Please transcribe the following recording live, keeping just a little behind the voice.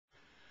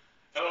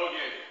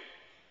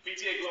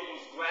PTA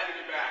Global is glad to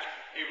be back,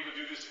 able to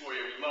do this for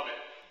you. We love it.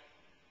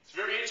 It's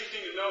very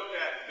interesting to note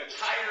that the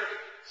tire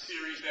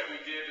series that we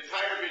did, the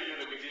tire video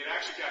that we did,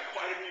 actually got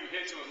quite a few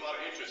hits and was a lot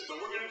of interest.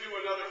 So we're going to do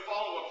another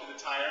follow-up to the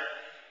tire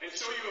and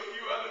show you a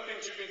few other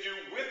things you can do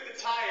with the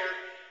tire,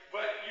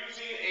 but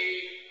using a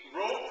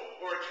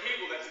rope or a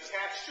cable that's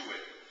attached to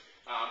it.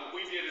 What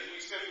we did is we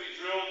simply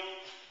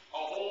drilled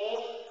a hole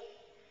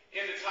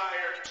in the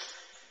tire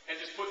and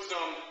just put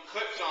some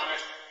clips on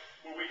it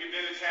where we can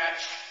then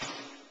attach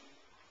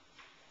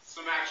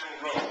some actual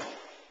rope.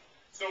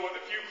 So with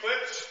a few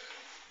clips,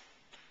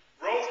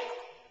 rope,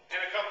 and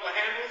a couple of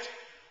handles,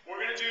 we're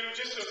going to do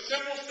just some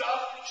simple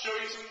stuff, show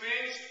you some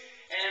things,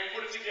 and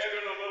put it together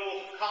in a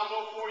little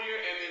combo for you,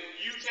 and then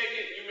you take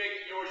it, you make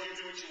it yours, you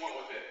do what you want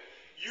with it.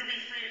 You be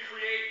free to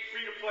create,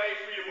 free to play,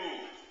 free to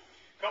move.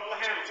 A couple of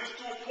handles. Let's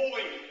do a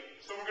pulling.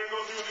 So we're going to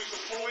go through and do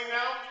some pulling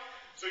now.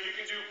 So you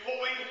can do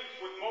pulling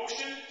with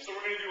motion. So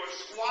we're going to do a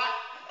squat,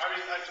 a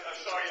lunge,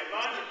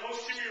 a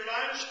posterior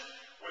lunge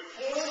with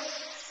pull.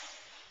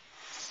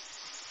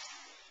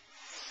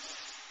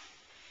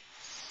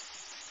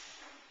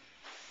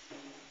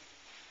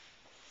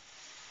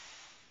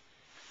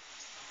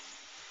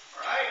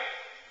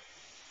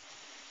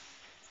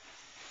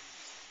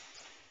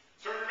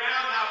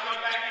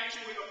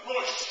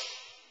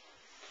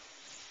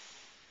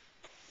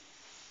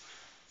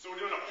 So we're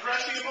doing a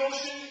pressing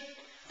motion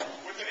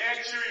with an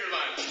anterior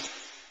lunge.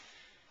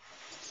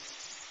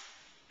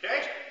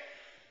 Okay?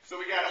 So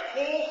we got a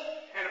pull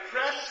and a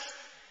press.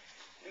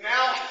 And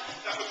now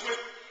that was with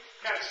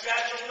kind of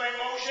sagittal plane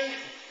motion. You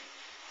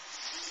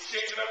can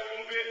change it up a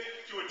little bit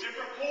to a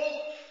different pull.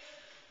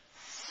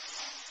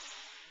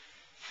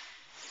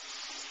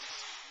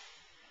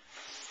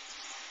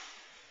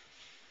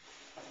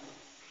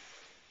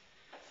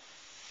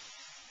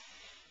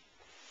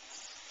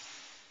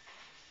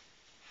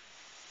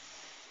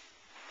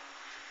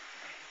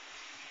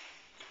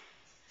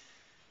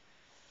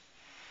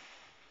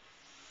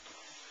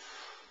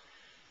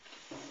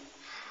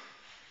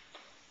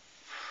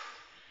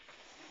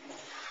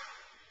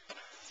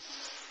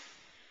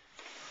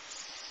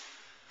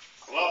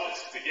 Love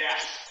this, the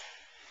gas.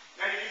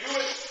 Now you can do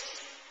it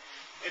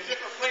in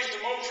different planes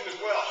of motion as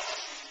well.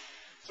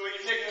 So we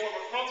can take more of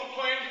a frontal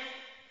plane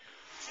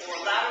or a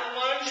lateral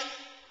lunge.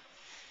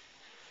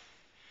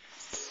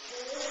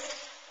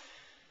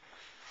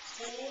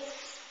 Pull, pull,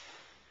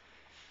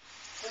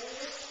 pull.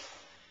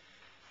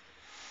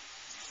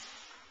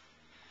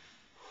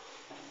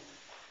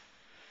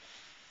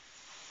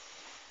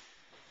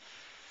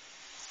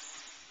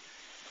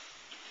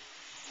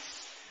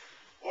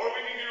 Or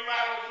we can do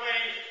lateral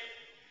plane.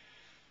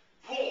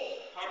 Pull,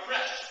 or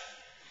press.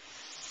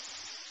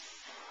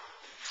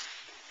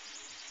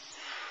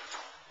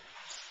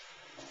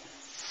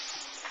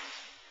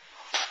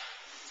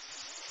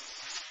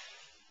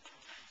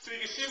 So you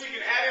can see we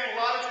can add in a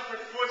lot of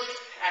different foot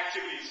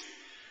activities.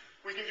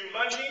 We can do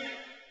lunging,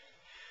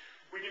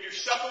 we can do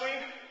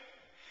shuffling,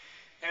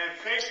 and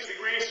thanks to the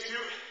Gray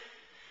Institute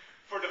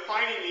for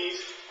defining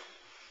these,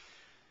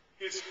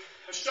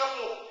 a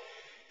shuffle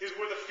is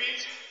where the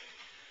feet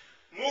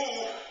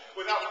move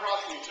without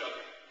crossing each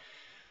other.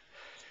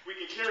 We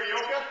can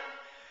karaoke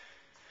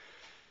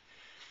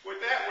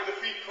with that, where the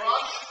feet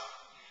cross.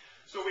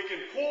 So we can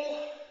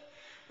pull,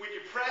 we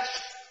can press,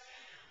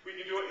 we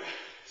can do it in the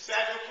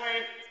sagittal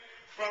plane,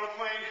 frontal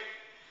plane.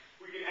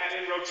 We can add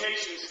in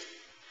rotations,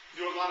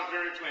 do a lot of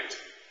varied planes.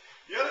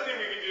 The other thing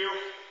we can do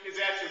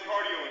is add some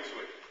cardio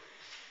into it.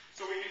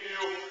 So we can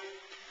do,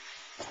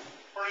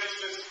 for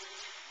instance,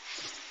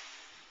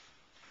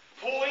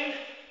 pulling,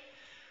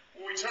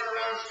 where we turn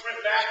around and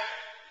sprint back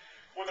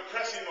with a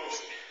pressing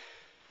motion.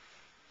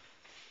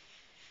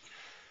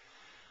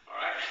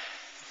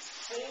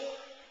 Pull,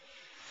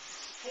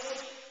 pull,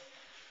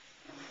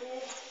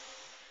 pull,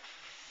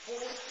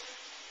 pull.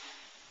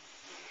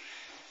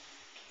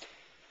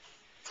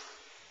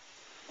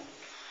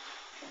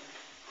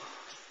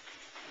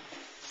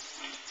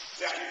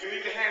 Now you can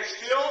either hand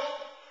still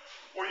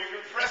or you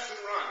can press and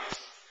run.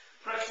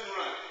 Press and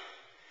run.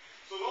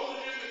 So those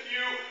are just a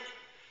few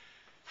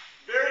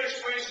various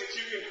ways that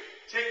you can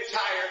take a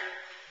tire,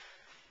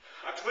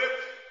 a clip,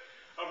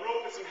 a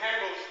rope and some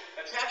handles,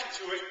 attach it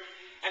to it,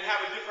 and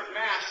have a different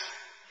mass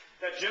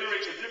that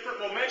generates a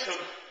different momentum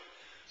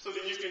so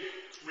that you can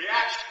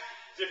react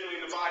differently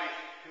in the body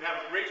and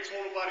have a great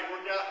total body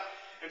workout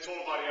and total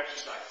body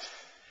exercise.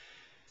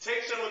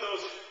 Take some of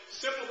those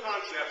simple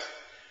concepts,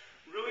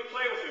 really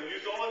play with them.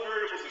 Use all the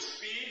variables of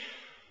speed,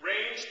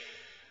 range,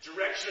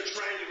 direction or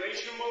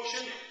triangulation of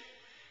motion,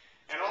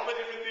 and all the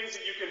different things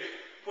that you can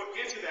put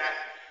into that.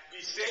 Be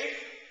safe,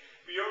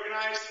 be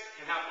organized,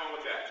 and have fun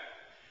with that.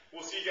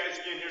 We'll see you guys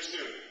again here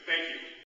soon. Thank you.